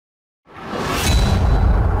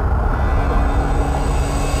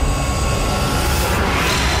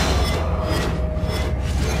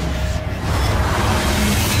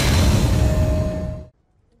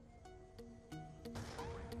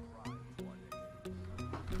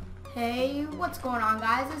Hey, what's going on,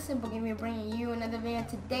 guys? It's Simpl3Gaming bringing you another video. In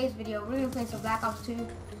today's video, we're going to play some Black Ops 2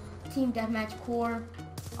 Team Deathmatch Core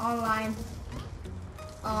online.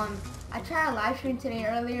 I tried a live stream today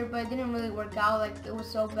earlier, but it didn't really work out. Like, it was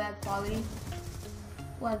so bad quality.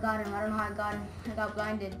 Well, I got him. I don't know how I got him. I got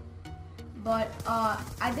blinded. But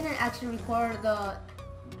I didn't actually record the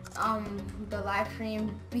live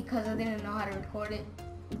stream because I didn't know how to record it.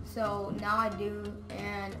 So now I do,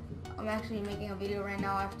 and I'm actually making a video right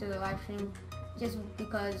now after the live stream, just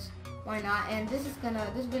because why not? And this video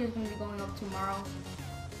is gonna be going up tomorrow,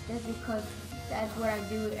 just because that's what I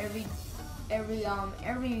do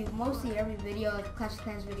mostly every video, like Clash of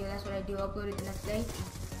Clans video. That's what I do. Upload it the next day.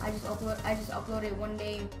 I just upload it one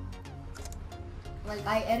day. Like,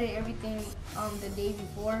 I edit everything the day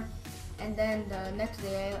before, and then the next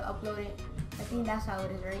day I upload it. I think that's how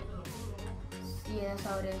it is, right? Yeah, that's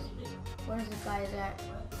how it is. Where's this guy at?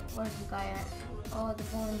 Where's this guy at? Oh, they're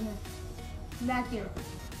going here. Back here.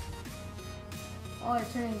 Oh, they're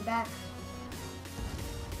turning back.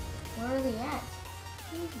 Where are they at?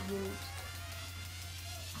 These dudes.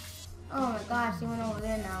 Oh my gosh, they went over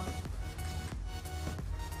there now.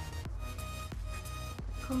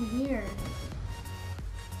 Come here.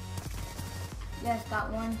 Yes,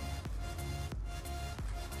 got one.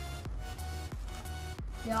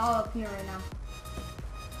 They're all up here right now.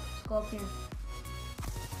 Let's go up here.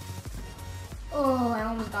 Oh, I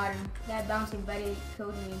almost got him. That bouncing Betty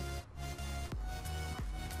killed me.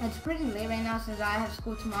 It's pretty late right now since I have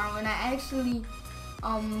school tomorrow, and I actually,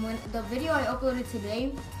 when the video I uploaded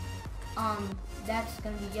today, that's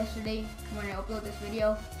gonna be yesterday when I upload this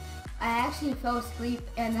video. I actually fell asleep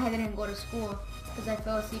and I didn't go to school because I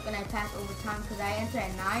fell asleep and I passed overtime because I entered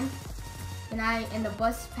at 9, and the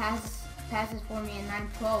bus passes for me at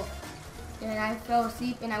 9:12, and I fell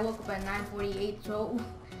asleep and I woke up at 9:48. So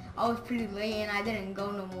I was pretty late and I didn't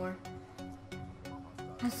go no more.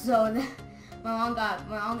 So my mom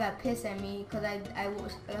got pissed at me because I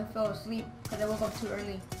fell asleep because I woke up too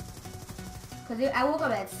early. Because I woke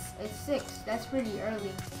up at 6. That's pretty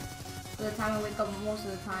early for the time I wake up most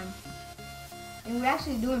of the time. And we're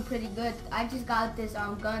actually doing pretty good. I just got this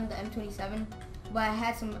gun, the M27, but I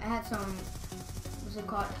had some what's it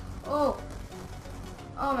called?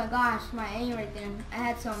 Oh my gosh, my aim right there. I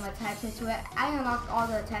had some attachments to it. I unlocked all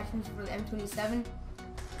the attachments for the M27,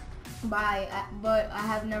 but I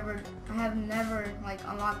have never like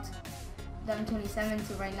unlocked the M27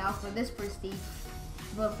 to right now for this prestige.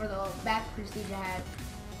 But for the back prestige I had.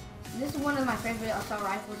 This is one of my favorite assault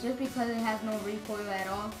rifles just because it has no recoil at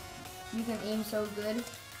all. You can aim so good,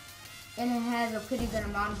 and it has a pretty good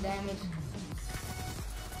amount of damage.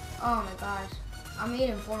 Oh my gosh. I'm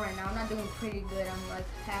 8-4 right now. I'm not doing pretty good. I'm like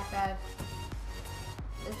half-half.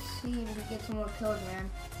 Let's see if we can get some more kills, man.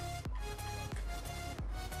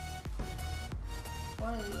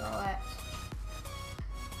 What are they all at?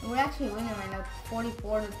 We're actually winning right now,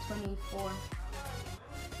 44-24.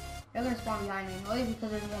 They're gonna spawn behind me, only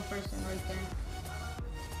because there's one person right there.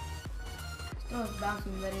 Still is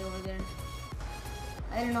bouncing Betty over there.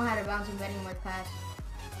 I didn't know how to bouncing Betty in my past.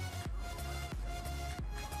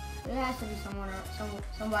 There has to be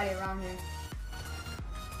somebody around here.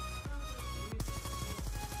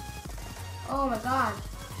 Oh my gosh.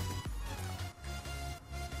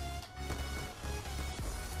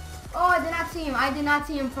 Oh, I did not see him. I did not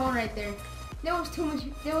see him prone right there. There was too much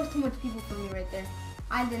people for me right there.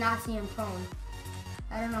 I did not see him prone.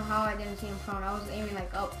 I don't know how I didn't see him prone. I was aiming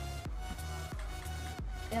like up.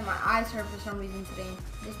 And my eyes hurt for some reason today.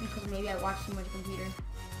 Just because maybe I watched too much computer.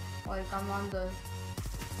 Like I'm on the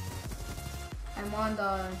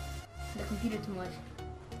computer too much.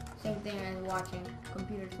 Same thing as watching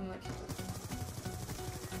computer too much.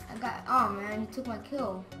 Oh man, you took my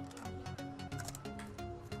kill.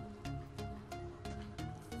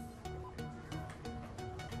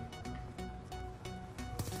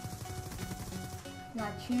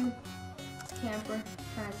 Got you, camper,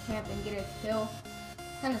 trying to camp and get a kill.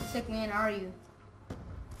 What kind of sick man are you?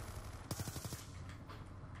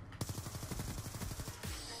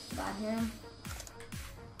 Got him.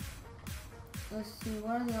 Let's see,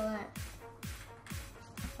 where are they all at?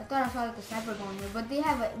 I thought I saw like a sniper going here, but we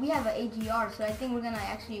have an AGR, so I think we're gonna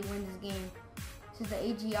actually win this game. Since the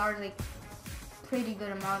AGR is like pretty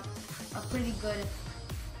good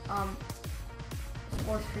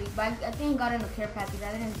score streak. But I think he got it in the care package.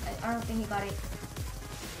 I don't think he got it.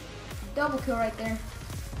 Double kill right there.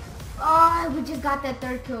 Oh, we just got that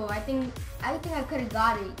third kill. I think I could have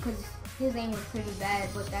got it because his aim was pretty bad,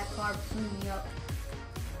 but that car blew me up.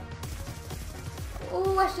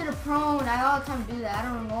 Oh, I should have proned. I all the time do that. I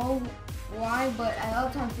don't know why, but I a lot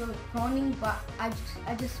of times feel with proning, but I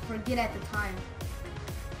just forget at the time.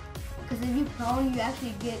 Because if you prone, you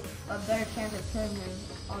actually get a better chance of killing him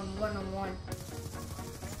on one-on-one.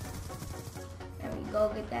 There we go,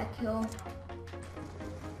 get that kill.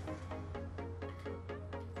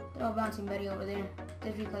 Throw a bouncing Betty over there,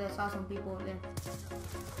 just because I saw some people over there.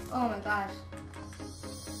 Oh my gosh.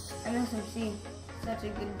 MSMC, such a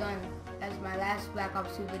good gun. That's my last Black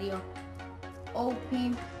Ops 2 video. OP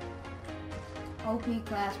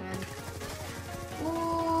class, man.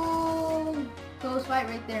 Ooh, close fight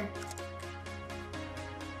right there.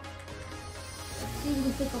 Let's see if we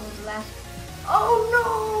can pick up with the last. Oh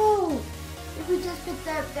no! If we just picked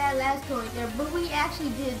up that last kill right there, but we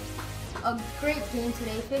actually did a great game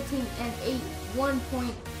today. 15 and 8,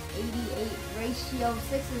 1.88 ratio,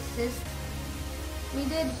 6 assists. We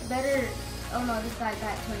did better. Oh no, this guy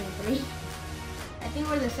got 23. I think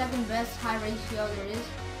we're the second best high ratio there is.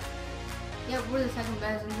 Yep, we're the second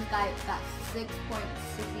best, and this guy got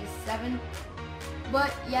 6.67.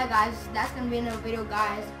 But yeah, guys, that's gonna be another video,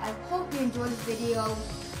 guys. I hope you enjoyed this video.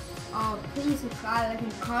 Please subscribe, like,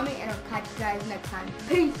 and comment, and I'll catch you guys next time.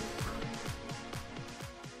 Peace.